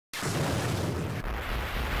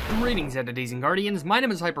Greetings, entities and guardians, my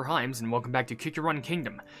name is HyperHimes, and welcome back to Cookie Run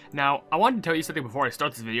Kingdom. Now, I wanted to tell you something before I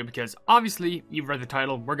start this video, because obviously, you've read the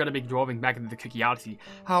title, we're going to be delving back into the Cookie Odyssey.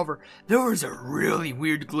 However, there was a really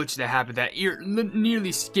weird glitch that happened that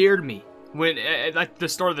nearly scared me when, at the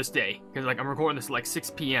start of this day, because, like, I'm recording this at, like,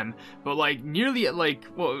 6 p.m., but, like, nearly at, like,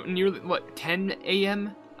 well, nearly, what, 10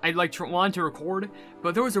 a.m.? I, like, wanted to record,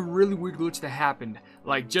 but there was a really weird glitch that happened,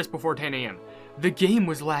 like, just before 10 a.m. The game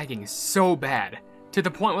was lagging so bad. To the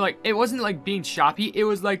point where, like, it wasn't, like, being choppy. It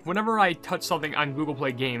was, like, whenever I touch something on Google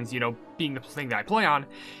Play Games, you know, being the thing that I play on,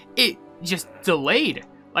 it just delayed.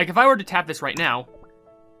 Like, if I were to tap this right now,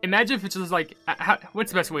 imagine if it's just, like,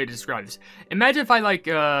 what's the best way to describe this? Imagine if I, like,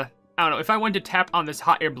 I don't know, if I wanted to tap on this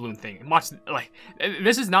hot air balloon thing. Watch, like,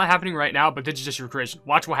 this is not happening right now, but this is just your creation.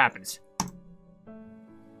 Watch what happens.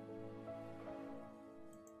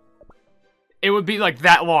 It would be, like,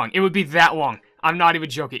 that long. It would be that long. I'm not even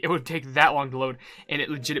joking. It would take that long to load, and it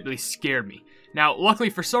legitimately scared me. Now, luckily,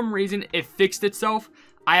 for some reason, it fixed itself.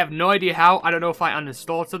 I have no idea how. I don't know if I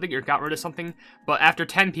uninstalled something or got rid of something, but after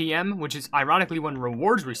 10 p.m., which is ironically when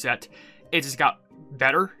rewards reset, it just got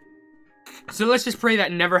better. So let's just pray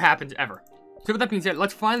that never happens ever. So with that being said,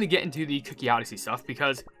 let's finally get into the Cookie Odyssey stuff,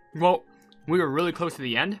 because, well, we were really close to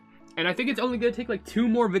the end. And I think it's only going to take like 2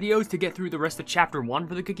 more videos to get through the rest of Chapter 1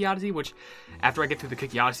 for the Cookie Odyssey, which, after I get through the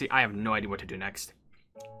Cookie Odyssey, I have no idea what to do next.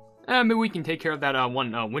 Maybe we can take care of that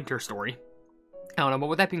one winter story. I don't know, but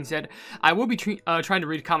with that being said, I will be trying to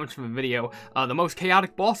read comments from the video, the most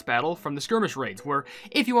chaotic boss battle from the skirmish raids, where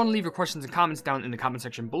if you want to leave your questions and comments down in the comment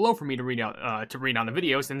section below for me to read out on the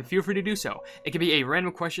videos, then feel free to do so. It can be a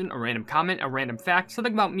random question, a random comment, a random fact,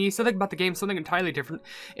 something about me, something about the game, something entirely different.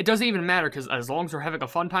 It doesn't even matter, because as long as we're having a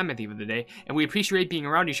fun time at the end of the day, and we appreciate being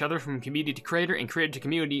around each other from community to creator and creator to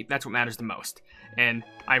community, that's what matters the most. And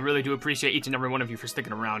I really do appreciate each and every one of you for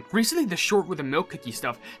sticking around. Recently, the short with the milk cookie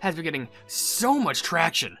stuff has been getting so much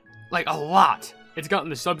traction. Like, a lot. It's gotten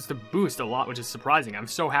the subs to boost a lot, which is surprising. I'm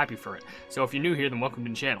so happy for it. So if you're new here, then welcome to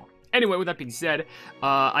the channel. Anyway, with that being said,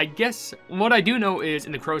 I guess what I do know is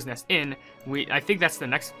in the Crow's Nest Inn, I think that's the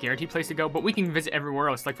next guaranteed place to go, but we can visit everywhere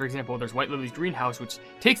else. Like, for example, there's White Lily's greenhouse, which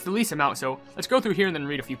takes the least amount, so let's go through here and then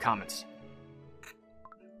read a few comments.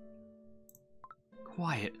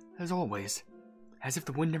 Quiet, as always. As if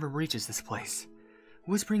the wind never reaches this place.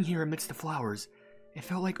 Whispering here amidst the flowers, it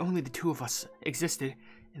felt like only the two of us existed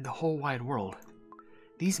in the whole wide world.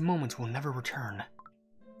 These moments will never return.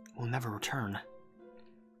 Will never return.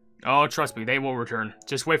 Oh, trust me, they will return.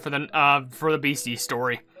 Just wait for the Beastie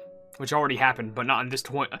story, which already happened, but not in this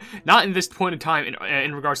point. Not in this point in time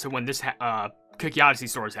in regards to when this Cookie Odyssey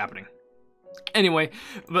story is happening. Anyway,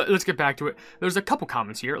 let's get back to it. There's a couple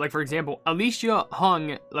comments here. Like, for example, Alicia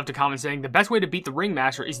Hung left a comment saying, the best way to beat the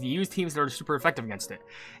Ringmaster is to use teams that are super effective against it.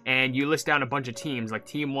 And you list down a bunch of teams, like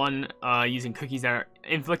Team 1 using cookies that are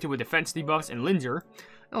inflicted with defense debuffs, and Linzer.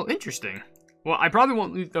 Oh, interesting. Well, I probably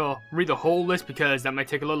won't read the whole list because that might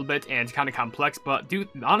take a little bit and it's kind of complex, but dude,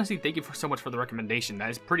 honestly, thank you so much for the recommendation.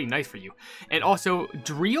 That is pretty nice for you. And also,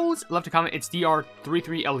 Dreels left a comment. It's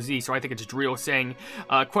DR33LZ, so I think it's Dreel saying,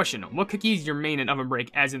 question, what cookie is your main in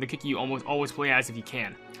OvenBreak, as in the cookie you almost always play as if you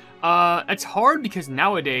can? It's hard because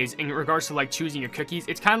nowadays, in regards to, like, choosing your cookies,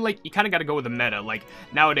 it's kind of like, you kind of got to go with the meta. Like,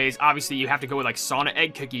 nowadays, obviously, you have to go with, like, Sauna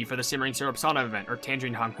Egg Cookie for the Simmering Syrup Sauna event, or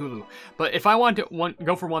Tangerine Hong Hulu. But if I want to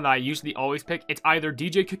go for one that I usually always pick, it's either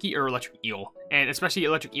DJ Cookie or Electric Eel. And especially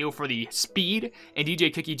Electric Eel for the speed, and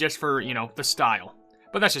DJ Cookie just for, you know, the style.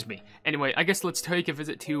 But that's just me. Anyway, I guess let's take a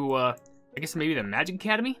visit to, I guess maybe the Magic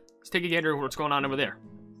Academy? Let's take a gander at what's going on over there.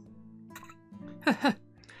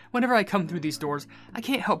 Whenever I come through these doors, I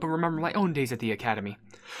can't help but remember my own days at the academy.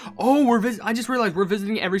 Oh, I just realized we're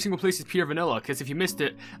visiting every single place as Pure Vanilla, because if you missed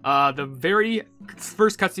it, the very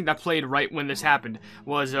first cutscene that played right when this happened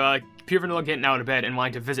was Pure Vanilla getting out of bed and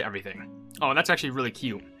wanting to visit everything. Oh, that's actually really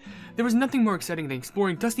cute. There was nothing more exciting than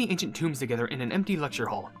exploring dusty ancient tombs together in an empty lecture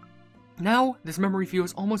hall. Now, this memory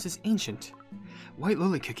feels almost as ancient. White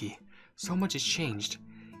Lily Cookie, so much has changed.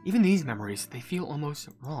 Even these memories, they feel almost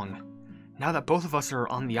wrong. Now that both of us are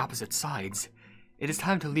on the opposite sides, it is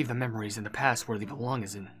time to leave the memories in the past where they belong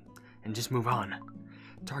and just move on.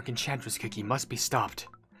 Dark Enchantress Cookie must be stopped.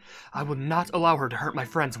 I will not allow her to hurt my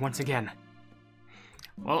friends once again.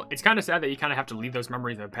 Well, it's kind of sad that you kind of have to leave those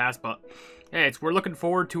memories in the past, but hey, we're looking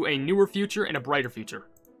forward to a newer future and a brighter future.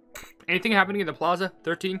 Anything happening in the Plaza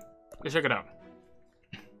 13? Let's check it out.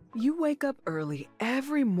 You wake up early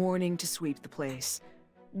every morning to sweep the place.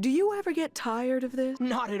 Do you ever get tired of this?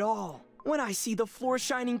 Not at all. When I see the floor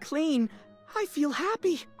shining clean, I feel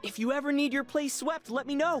happy. If you ever need your place swept, let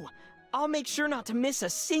me know. I'll make sure not to miss a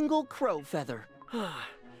single crow feather.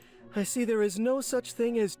 I see there is no such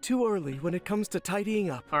thing as too early when it comes to tidying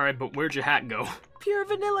up. Alright, but where'd your hat go? Pure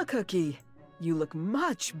vanilla cookie. You look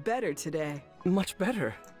much better today. Much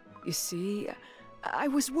better. You see, I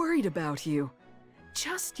was worried about you.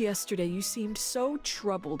 Just yesterday, you seemed so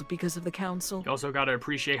troubled because of the council. You also gotta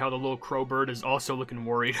appreciate how the little crow bird is also looking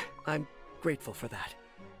worried. I'm grateful for that.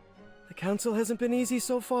 The council hasn't been easy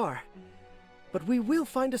so far. But we will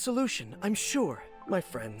find a solution, I'm sure, my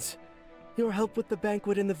friends. Your help with the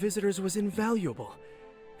banquet and the visitors was invaluable.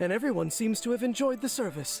 And everyone seems to have enjoyed the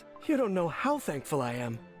service. You don't know how thankful I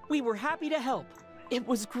am. We were happy to help. It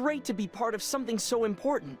was great to be part of something so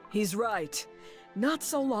important. He's right. Not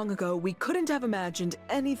so long ago, we couldn't have imagined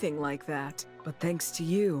anything like that. But thanks to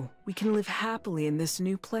you, we can live happily in this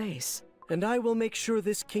new place. And I will make sure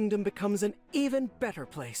this kingdom becomes an even better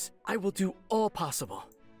place. I will do all possible.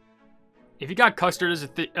 If you got Custard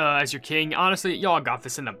as your king, honestly, y'all got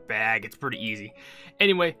this in the bag. It's pretty easy.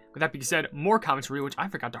 Anyway, with that being said, more comments for you, which I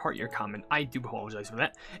forgot to heart your comment. I do apologize for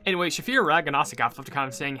that. Anyway, Shafir Raganostikov left a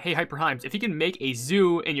comment saying, hey, HyperHimes, if you can make a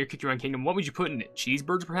zoo in your Cookie Run Kingdom, what would you put in it?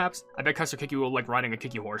 Cheeseburgers, perhaps? I bet Custard Cookie will like riding a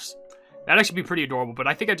cookie horse. That'd actually be pretty adorable, but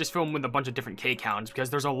I think I just filmed with a bunch of different cake-hounds, because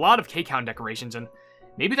there's a lot of cake-hound decorations, and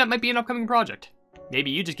maybe that might be an upcoming project. Maybe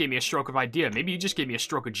you just gave me a stroke of idea. Maybe you just gave me a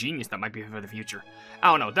stroke of genius that might be for the future. I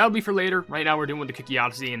don't know. That'll be for later. Right now we're doing with the Cookie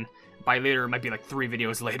Odyssey, and by later it might be like 3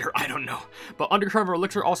 videos later. I don't know. But Undercover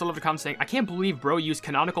Elixir also left a comment saying, I can't believe bro used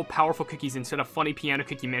canonical powerful cookies instead of funny piano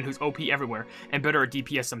cookie man who's OP everywhere and better at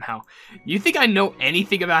DPS somehow. You think I know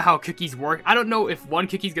anything about how cookies work? I don't know if one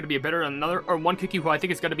cookie's gonna be better than another, or one cookie who I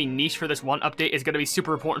think is gonna be niche for this one update is gonna be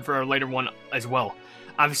super important for a later one as well.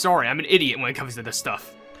 I'm sorry, I'm an idiot when it comes to this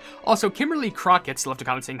stuff. Also, Kimberly Crockett's left a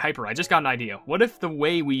comment saying, Hyper, I just got an idea. What if the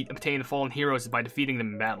way we obtain the fallen heroes is by defeating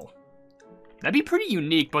them in battle? That'd be pretty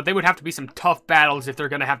unique, but they would have to be some tough battles if they're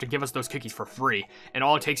gonna have to give us those cookies for free. And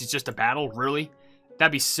all it takes is just a battle, really?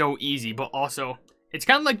 That'd be so easy, but also, it's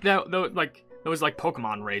kind of like those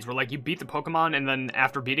Pokemon raids, where like you beat the Pokemon and then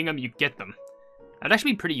after beating them, you get them. That'd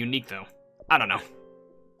actually be pretty unique, though. I don't know.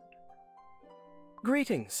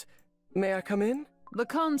 Greetings. May I come in? The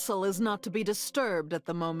consul is not to be disturbed at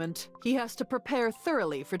the moment. He has to prepare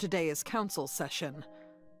thoroughly for today's council session.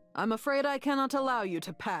 I'm afraid I cannot allow you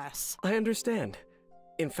to pass. I understand.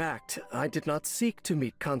 In fact, I did not seek to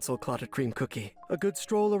meet Consul Clotted Cream Cookie. A good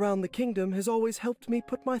stroll around the kingdom has always helped me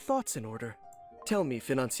put my thoughts in order. Tell me,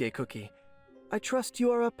 Financier Cookie, I trust you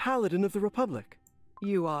are a paladin of the Republic.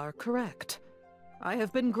 You are correct. I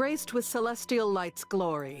have been graced with celestial light's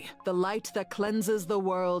glory, the light that cleanses the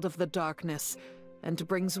world of the darkness and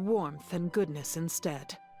brings warmth and goodness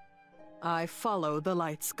instead. I follow the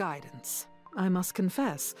light's guidance. I must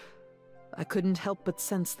confess, I couldn't help but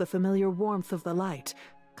sense the familiar warmth of the light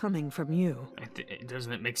coming from you.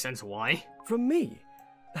 Doesn't it make sense why? From me?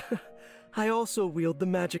 I also wield the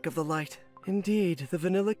magic of the light. Indeed, the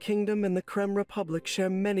Vanilla Kingdom and the Creme Republic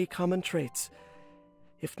share many common traits.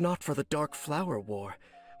 If not for the Dark Flower War,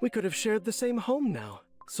 we could have shared the same home now.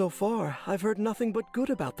 So far, I've heard nothing but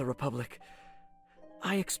good about the Republic.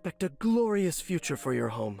 I expect a glorious future for your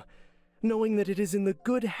home, knowing that it is in the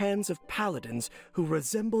good hands of paladins who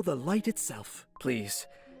resemble the light itself. Please,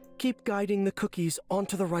 keep guiding the cookies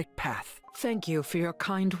onto the right path. Thank you for your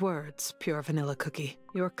kind words, Pure Vanilla Cookie.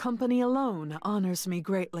 Your company alone honors me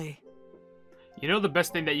greatly. You know the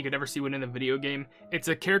best thing that you could ever see within a video game? It's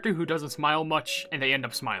a character who doesn't smile much, and they end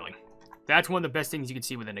up smiling. That's one of the best things you can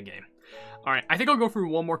see within a game. Alright, I think I'll go through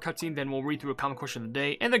one more cutscene, then we'll read through a comment question of the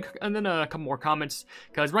day, and then a couple more comments,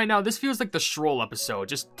 because right now this feels like the Stroll episode,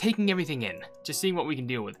 just taking everything in, just seeing what we can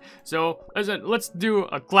deal with. So, let's do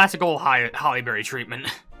a classic old Hollyberry treatment.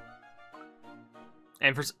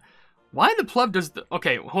 And why the pleb does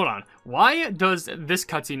okay, hold on. Why does this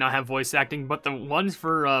cutscene not have voice acting, but the ones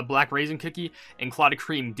for Black Raisin Cookie and Clotted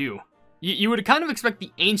Cream do? You would kind of expect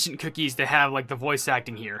the ancient cookies to have, like, the voice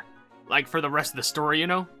acting here. Like, for the rest of the story, you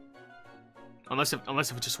know? Unless if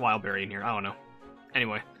it's just Wildberry in here, I don't know.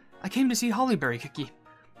 Anyway, I came to see Hollyberry Cookie.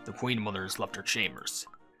 The Queen Mother has left her chambers.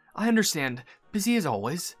 I understand, busy as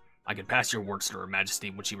always. I can pass your words to Her Majesty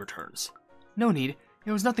when she returns. No need,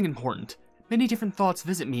 it was nothing important. Many different thoughts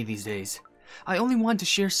visit me these days. I only want to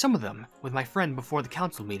share some of them with my friend before the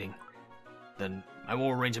council meeting. Then I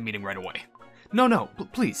will arrange a meeting right away. No,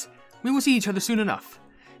 please. We will see each other soon enough.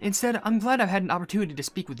 Instead, I'm glad I've had an opportunity to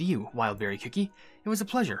speak with you, Wildberry Cookie. It was a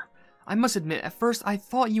pleasure. I must admit, at first I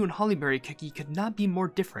thought you and Hollyberry Cookie could not be more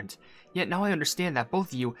different, yet now I understand that both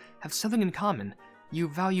of you have something in common. You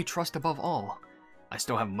value trust above all. I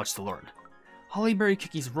still have much to learn. Hollyberry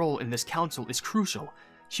Cookie's role in this council is crucial.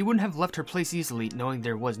 She wouldn't have left her place easily, knowing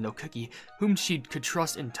there was no Cookie whom she could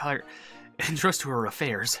trust to her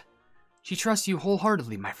affairs. She trusts you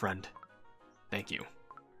wholeheartedly, my friend. Thank you.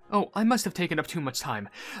 Oh, I must have taken up too much time.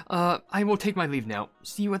 I will take my leave now.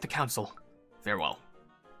 See you at the council. Farewell.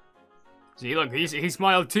 See, look, he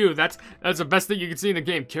smiled too. That's the best thing you can see in the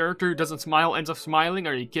game. Character who doesn't smile ends up smiling.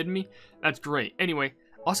 Are you kidding me? That's great. Anyway,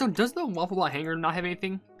 also, does the waffle bot hanger not have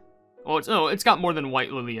anything? Oh, it's got more than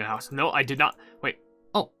White Lily in the house. No, I did not. Wait.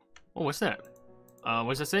 Oh, what's that? What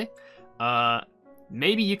does it say?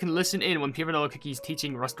 Maybe you can listen in when Pure Vanilla Cookie's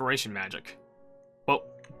teaching restoration magic.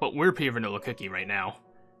 But we're Pure Vanilla Cookie right now.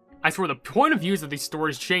 I swear the point of views of these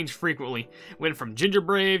stories change frequently. Went from Ginger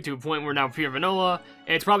Brave to a point where now Pure Vanilla,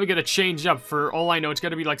 and it's probably gonna change up. For all I know, it's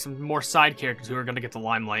gonna be like some more side characters who are gonna get the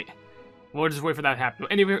limelight. We'll just wait for that to happen.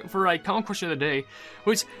 Anyway, for a common question of the day,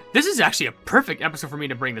 which this is actually a perfect episode for me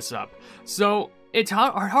to bring this up. So it's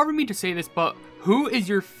hard for me to say this, but who is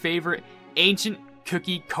your favorite ancient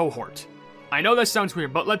cookie cohort? I know that sounds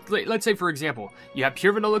weird, but let's say, for example, you have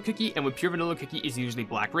Pure Vanilla Cookie, and with Pure Vanilla Cookie, it's usually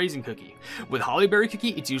Black Raisin Cookie. With Hollyberry Cookie,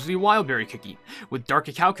 it's usually Wildberry Cookie. With Dark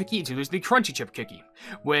Cacao Cookie, it's usually Crunchy Chip Cookie.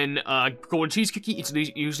 When Golden Cheese Cookie, it's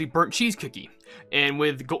usually Burnt Cheese Cookie. And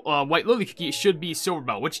with White Lily Cookie, it should be Silver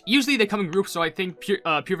Bell, which usually they come in groups, so I think Pure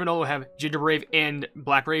Vanilla will have Ginger Brave and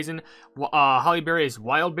Black Raisin. Hollyberry is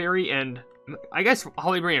Wildberry, and I guess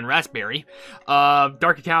Hollyberry and Raspberry.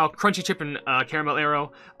 Dark Cacao, Crunchy Chip, and Caramel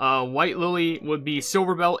Arrow. White Lily would be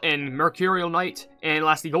Silver Bell and Mercurial Knight. And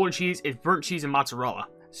lastly, Golden Cheese is Burnt Cheese and Mozzarella.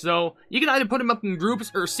 So, you can either put them up in groups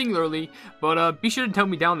or singularly, but be sure to tell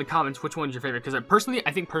me down in the comments which one's your favorite, because personally,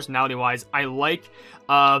 I think personality-wise, I like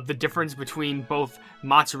the difference between both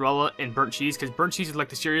mozzarella and burnt cheese, because burnt cheese is like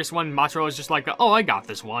the serious one, mozzarella is just like, oh, I got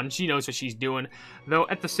this one, she knows what she's doing. Though,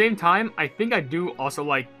 at the same time, I think I do also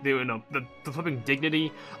like the flipping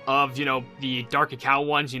dignity of, the dark cacao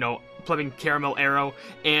ones, flipping Caramel Arrow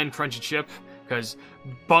and Crunchy Chip, because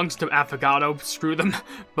bunks to affogato, screw them,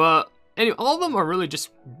 but anyway, all of them are really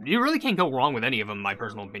just, you really can't go wrong with any of them, in my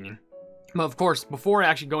personal opinion. But of course, before I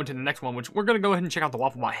actually go into the next one, which we're going to go ahead and check out the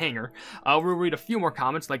WaffleBot hanger, we'll read a few more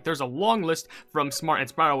comments. Like, there's a long list from Smart and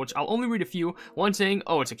Spiral, which I'll only read a few. One saying,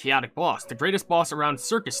 oh, it's a chaotic boss. The greatest boss around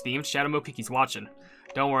circus-themed. Shadow Mo Cookie's watching.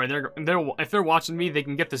 Don't worry, if they're watching me, they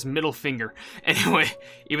can get this middle finger. Anyway,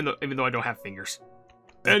 even though I don't have fingers.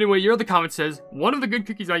 Anyway, your other comment says, one of the good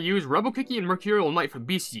cookies I use, Rebel Cookie and Mercurial Knight for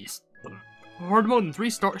beasties. Hard mode and 3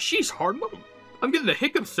 stars. She's hard mode. I'm getting the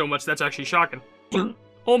hiccups so much that's actually shocking.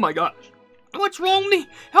 Oh my gosh. What's wrong with me?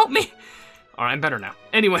 Help me. Alright, I'm better now.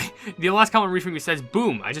 Anyway, the last comment reading me says,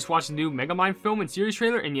 boom, I just watched the new Megamind film and series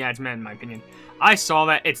trailer, and yeah, it's meh in my opinion. I saw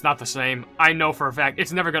that. It's not the same. I know for a fact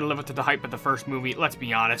it's never going to live up to the hype of the first movie. Let's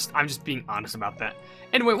be honest. I'm just being honest about that.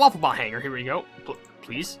 Anyway, WaffleBot hanger. Here we go.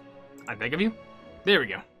 Please. I beg of you. There we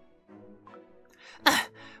go.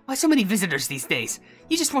 Why so many visitors these days?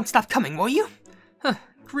 You just won't stop coming, will you? Huh,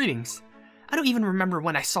 greetings. I don't even remember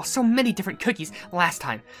when I saw so many different cookies last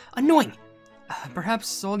time. Annoying.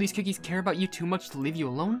 Perhaps all these cookies care about you too much to leave you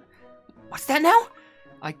alone? What's that now?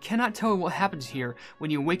 I cannot tell what happens here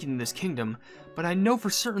when you awaken in this kingdom, but I know for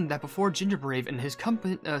certain that before Gingerbrave and his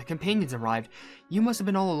companions arrived, you must have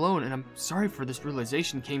been all alone, and I'm sorry for this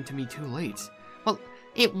realization came to me too late. Well,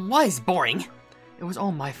 it was boring. It was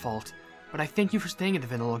all my fault. But I thank you for staying in the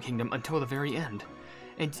Vanilla Kingdom until the very end.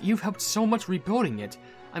 And you've helped so much rebuilding it.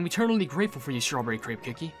 I'm eternally grateful for you, Strawberry Crepe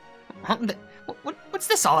Cookie. What's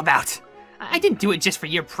this all about? I didn't do it just for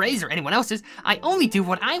your praise or anyone else's. I only do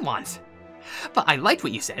what I want. But I liked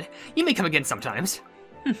what you said. You may come again sometimes.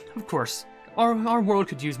 Of course. Our world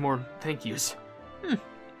could use more thank yous.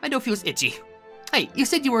 My dough feels itchy. Hey, you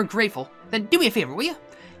said you were grateful. Then do me a favor, will you?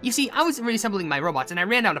 You see, I was reassembling my robots and I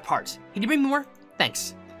ran out of parts. Can you bring me more?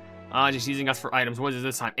 Thanks. Just using us for items. What is it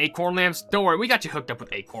this time? Acorn lamps? Don't worry, we got you hooked up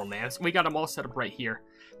with acorn lamps. We got them all set up right here.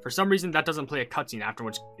 For some reason, that doesn't play a cutscene after,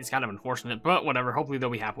 which is kind of unfortunate, but whatever. Hopefully, they'll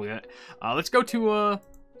be happy with it. Let's go to,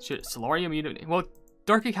 Solarium Unit. Well,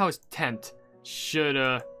 Dark Cow's tent should,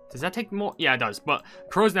 does that take more? Yeah, it does, but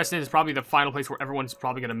Crow's Nest Inn is probably the final place where everyone's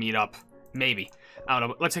probably gonna meet up. Maybe. I don't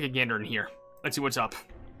know, but let's take a gander in here. Let's see what's up.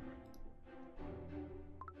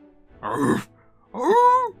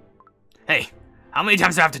 Hey. How many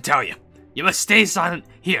times do I have to tell you? You must stay silent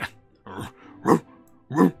here.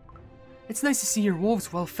 It's nice to see your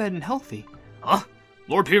wolves well fed and healthy. Huh?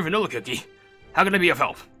 Lord Pure Vanilla Cookie. How can I be of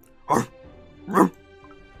help?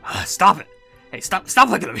 Stop it. Hey, stop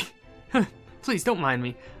looking at me. Please, don't mind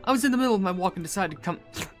me. I was in the middle of my walk and decided to come...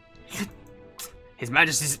 His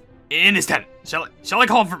Majesty's in his tent. Shall I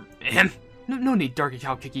call for him? No need, Dark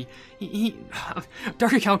Cacao Cookie.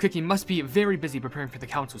 Dark Cacao Cookie must be very busy preparing for the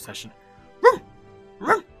council session.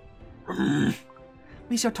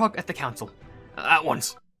 We shall talk at the council. At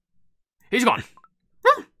once. He's gone.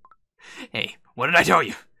 Hey, what did I tell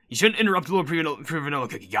you? You shouldn't interrupt little Pure Vanilla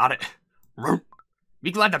Cookie, got it?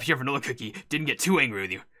 Be glad that Pure Vanilla Cookie didn't get too angry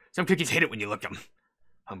with you. Some cookies hate it when you lick them.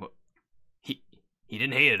 But he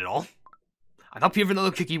didn't hate it at all. I thought Pure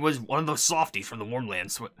Vanilla Cookie was one of those softies from the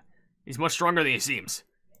Warmlands. He's much stronger than he seems.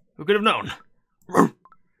 Who could have known?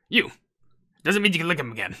 You. Doesn't mean you can lick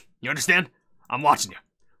him again. You understand? I'm watching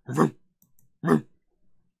you.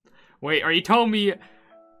 Wait, are you telling me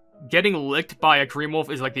getting licked by a Cream Wolf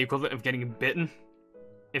is like the equivalent of getting bitten?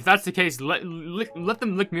 If that's the case, let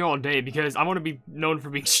them lick me all day, because I want to be known for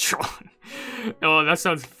being strong. Oh, that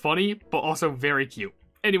sounds funny, but also very cute.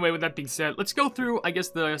 Anyway, with that being said, let's go through, I guess,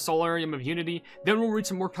 the Solarium of Unity, then we'll read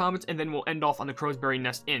some more comments, and then we'll end off on the Crowsberry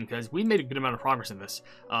Nest Inn, because we made a good amount of progress in this.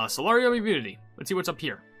 Solarium of Unity. Let's see what's up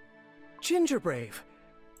here. Gingerbrave.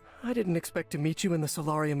 I didn't expect to meet you in the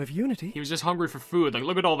Solarium of Unity. He was just hungry for food. Like,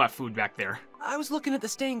 look at all that food back there. I was looking at the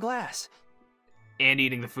stained glass. And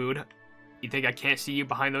eating the food. You think I can't see you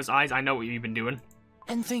behind those eyes? I know what you've been doing.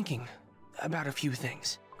 And thinking about a few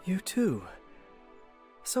things. You too.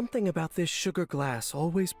 Something about this sugar glass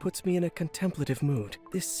always puts me in a contemplative mood.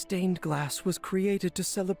 This stained glass was created to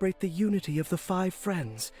celebrate the unity of the 5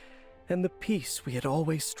 friends, and the peace we had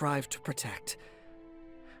always strived to protect.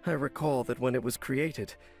 I recall that when it was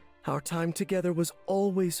created, our time together was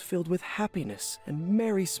always filled with happiness and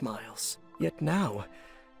merry smiles. Yet now,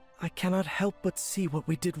 I cannot help but see what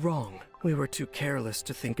we did wrong. We were too careless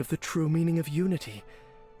to think of the true meaning of unity,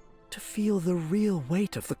 to feel the real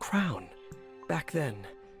weight of the crown. Back then,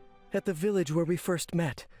 at the village where we first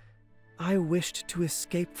met, I wished to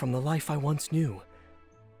escape from the life I once knew.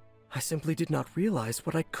 I simply did not realize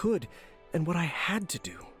what I could and what I had to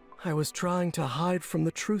do. I was trying to hide from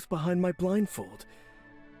the truth behind my blindfold.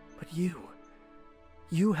 But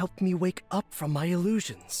you helped me wake up from my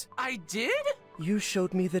illusions. I did? You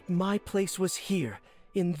showed me that my place was here,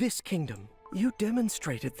 in this kingdom. You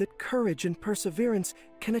demonstrated that courage and perseverance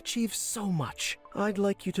can achieve so much. I'd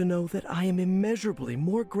like you to know that I am immeasurably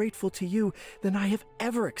more grateful to you than I have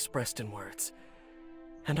ever expressed in words.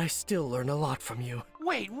 And I still learn a lot from you.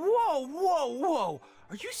 Wait, whoa.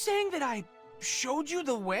 Are you saying that I showed you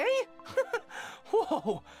the way?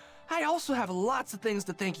 Whoa. I also have lots of things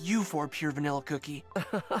to thank you for, Pure Vanilla Cookie.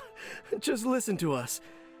 Just listen to us.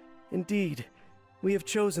 Indeed, we have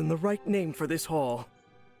chosen the right name for this hall.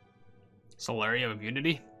 Solarium of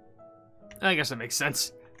Unity? I guess that makes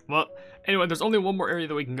sense. Well, anyway, there's only one more area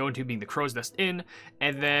that we can go into, being the Crow's Nest Inn,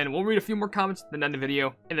 and then we'll read a few more comments, then end the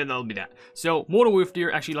video, and then that'll be that. So, Mortal Wolf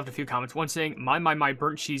Deer actually left a few comments, one saying, my,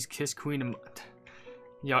 burnt cheese kiss queen of...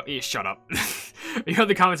 Yeah, shut up. You know,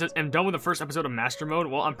 the comment says, I'm done with the first episode of Master Mode.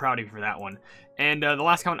 Well, I'm proud of you for that one. And the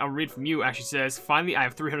last comment I'll read from you actually says, finally, I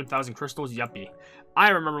have 300,000 crystals, yuppie. I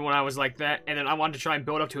remember when I was like that, and then I wanted to try and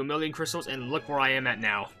build up to 1 million crystals, and look where I am at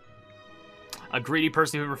now. A greedy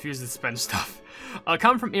person who refuses to spend stuff. A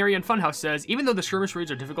comment from Arian Funhouse says, even though the skirmish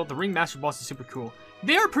raids are difficult, the Ring Master boss is super cool.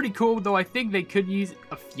 They are pretty cool, though I think they could use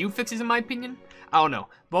a few fixes in my opinion. I don't know.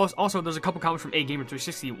 But also, there's a couple comments from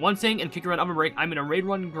AGamer360. One saying, in Kick Around OvenBreak, I'm in a raid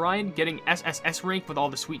run grind, getting SSS rank with all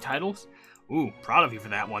the sweet titles. Ooh, proud of you for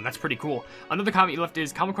that one. That's pretty cool. Another comment you left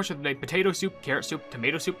is, common question of the day, potato soup, carrot soup,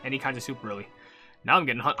 tomato soup, any kinds of soup, really. Now I'm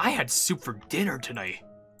getting hungry. I had soup for dinner tonight.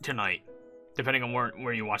 Depending on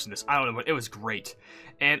where you're watching this. I don't know, but it was great.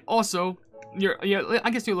 And also,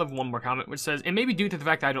 I guess you'll have one more comment, which says, it may be due to the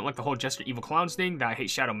fact that I don't like the whole Jester Evil Clowns thing, that I hate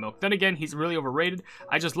Shadow Milk. Then again, he's really overrated.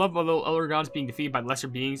 I just love the little Elder Gods being defeated by lesser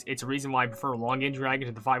beings. It's a reason why I prefer Long-Range Dragon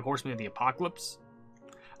to the 5 Horsemen of the Apocalypse.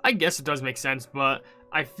 I guess it does make sense, but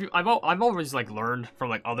I've always like learned from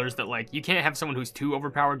like others that like you can't have someone who's too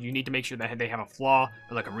overpowered. You need to make sure that they have a flaw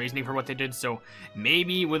or like a reasoning for what they did. So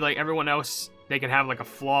maybe with like everyone else, they can have like a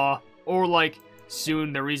flaw, or like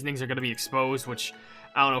soon their reasonings are going to be exposed, which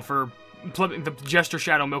I don't know, for the Jester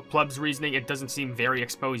Shadow Milk Pleb's reasoning, it doesn't seem very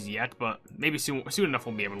exposed yet, but maybe soon enough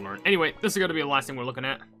we'll be able to learn. Anyway, this is going to be the last thing we're looking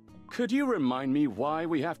at. Could you remind me why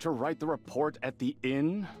we have to write the report at the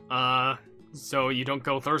inn? So you don't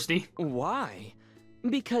go thirsty? Why?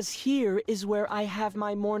 Because here is where I have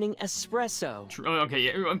my morning espresso. Okay,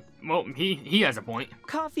 yeah, well, he has a point.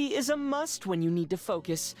 Coffee is a must when you need to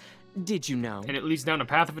focus. Did you know? And it leads down a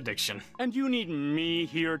path of addiction. And you need me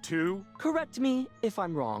here too? Correct me if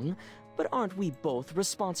I'm wrong, but aren't we both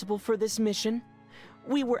responsible for this mission?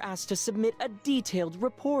 We were asked to submit a detailed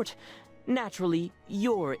report. Naturally,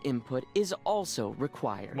 your input is also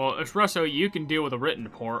required. Well, Espresso, you can deal with a written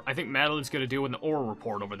report. I think Madeline's gonna deal with an oral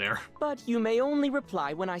report over there. But you may only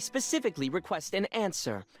reply when I specifically request an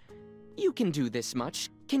answer. You can do this much,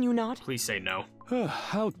 can you not? Please say no.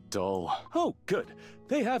 How dull. Oh, good.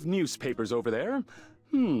 They have newspapers over there.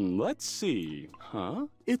 Let's see. Huh?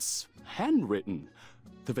 It's handwritten.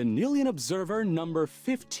 The Vanillian Observer number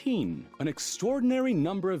 15. An extraordinary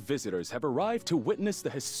number of visitors have arrived to witness the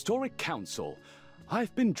historic council.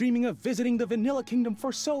 I've been dreaming of visiting the Vanilla Kingdom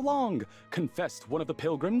for so long, confessed one of the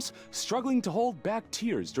pilgrims, struggling to hold back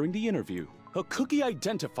tears during the interview. A cookie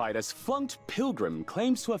identified as Flunked Pilgrim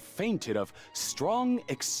claims to have fainted of strong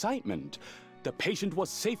excitement. The patient was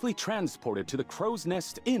safely transported to the Crow's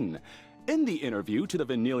Nest Inn. In the interview to the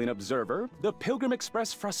Vanillian Observer, the pilgrim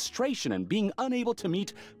expressed frustration in being unable to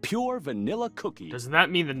meet pure vanilla cookie. Does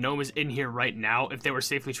that mean the gnome is in here right now if they were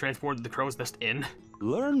safely transported to the Crow's Nest Inn?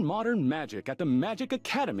 Learn modern magic at the Magic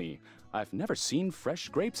Academy. I've never seen fresh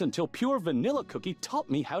grapes until Pure Vanilla Cookie taught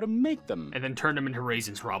me how to make them. And then turned them into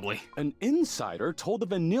raisins, probably. An insider told the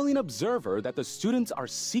Vanillian Observer that the students are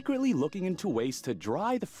secretly looking into ways to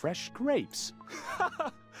dry the fresh grapes.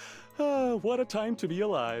 What a time to be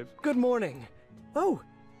alive. Good morning. Oh,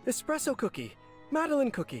 espresso cookie. Madeline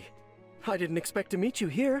cookie. I didn't expect to meet you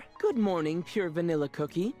here. Good morning, Pure Vanilla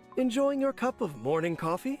Cookie. Enjoying your cup of morning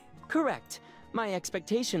coffee? Correct. My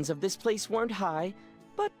expectations of this place weren't high,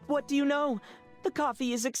 but what do you know? The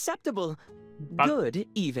coffee is acceptable. Good,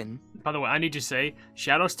 even. By the way, I need to say,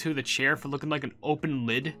 shoutouts to the chair for looking like an open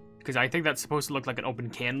lid, because I think that's supposed to look like an open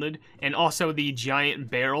can lid, and also the giant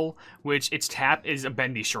barrel, which its tap is a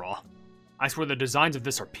bendy straw. I swear the designs of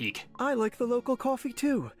this are peak. I like the local coffee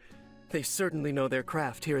too. They certainly know their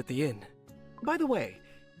craft here at the inn. By the way,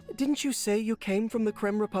 didn't you say you came from the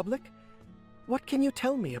Creme Republic? What can you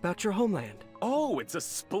tell me about your homeland? Oh, it's a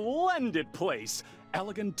splendid place.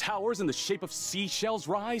 Elegant towers in the shape of seashells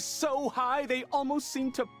rise so high they almost seem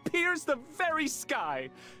to pierce the very sky.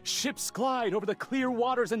 Ships glide over the clear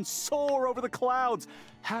waters and soar over the clouds.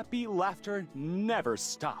 Happy laughter never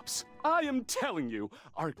stops. I am telling you,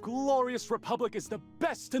 our glorious republic is the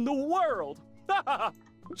best in the world.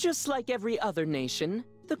 Just like every other nation,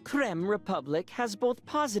 the Creme Republic has both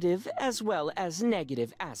positive as well as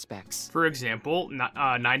negative aspects. For example,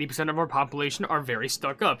 90% of our population are very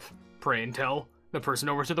stuck up. Pray and tell the person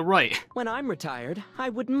over to the right. When I'm retired, I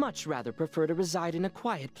would much rather prefer to reside in a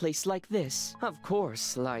quiet place like this. Of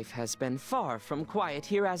course, life has been far from quiet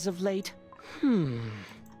here as of late.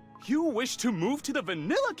 You wish to move to the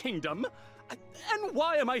Vanilla Kingdom? And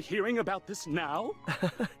why am I hearing about this now?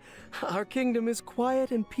 Our kingdom is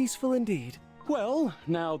quiet and peaceful indeed. Well,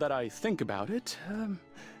 now that I think about it,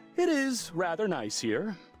 it is rather nice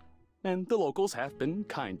here. And the locals have been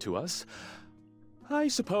kind to us. I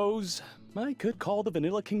suppose I could call the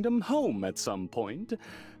Vanilla Kingdom home at some point.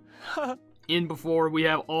 In before we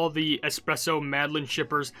have all the espresso Madeline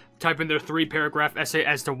shippers type in their 3-paragraph essay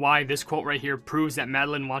as to why this quote right here proves that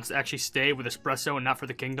Madeline wants to actually stay with espresso and not for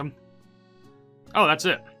the kingdom. Oh, that's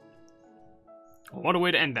it. What a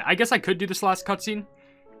way to end that. I guess I could do this last cutscene.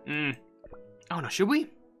 Oh no, should we?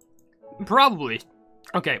 Probably.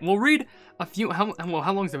 Okay, we'll read a few. How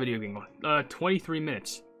long is the video going? 23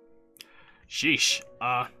 minutes. Sheesh.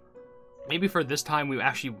 Maybe for this time we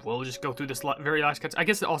actually will just go through this very last cutscene. I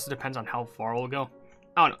guess it also depends on how far we'll go.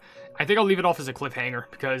 I don't know. I think I'll leave it off as a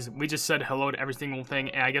cliffhanger because we just said hello to every single thing,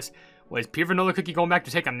 and I guess was Pure Vanilla Cookie going back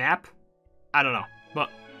to take a nap? I don't know, but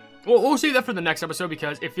we'll save that for the next episode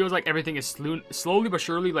because it feels like everything is slowly but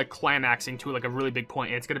surely like climaxing to like a really big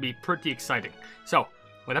point, and it's gonna be pretty exciting. So,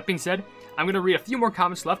 with that being said, I'm going to read a few more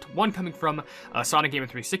comments left, one coming from Sonic Gamer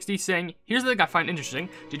 360 saying, "Here's the thing I find interesting.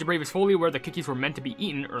 Gingerbrave is fully aware that cookies were meant to be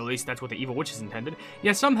eaten, or at least that's what the evil witches intended.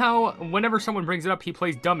 Yet somehow, whenever someone brings it up, he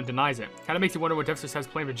plays dumb and denies it. Kind of makes you wonder what Devsisters has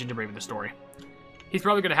planned for Gingerbrave in the story." He's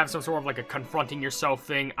probably going to have some sort of like a confronting yourself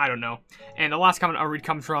thing, I don't know. And the last comment I'll read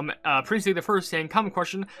comes from Previously the First saying, "Common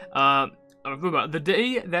question, the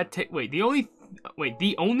day that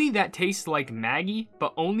the only that tastes like Maggie,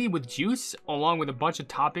 but only with juice, along with a bunch of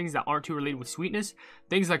toppings that aren't too related with sweetness,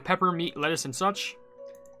 things like pepper, meat, lettuce, and such."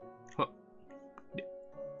 Well,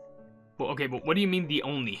 okay, but what do you mean the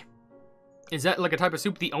only? Is that like a type of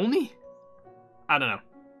soup, the only? I don't know.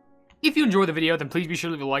 If you enjoyed the video, then please be sure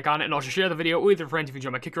to leave a like on it, and also share the video with your friends if you enjoy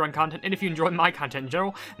my Kick Your Run content, and if you enjoy my content in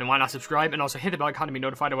general, then why not subscribe, and also hit the bell icon to be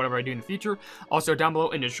notified of whatever I do in the future. Also, down below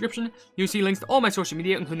in the description, you'll see links to all my social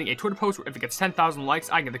media, including a Twitter post where if it gets 10,000 likes,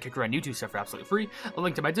 I can get the Kick Your Run YouTube stuff for absolutely free, a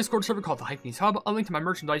link to my Discord server called the Hypenese Hub, a link to my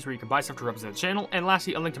merchandise where you can buy stuff to represent the channel, and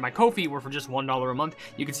lastly, a link to my Ko-fi where for just $1 a month,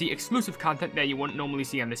 you can see exclusive content that you wouldn't normally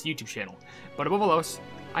see on this YouTube channel. But above all else,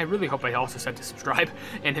 I really hope I also said to subscribe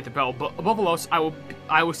and hit the bell, but above all else,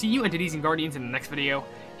 I will see you entities and guardians in the next video.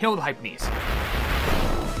 Hail the Hypenese.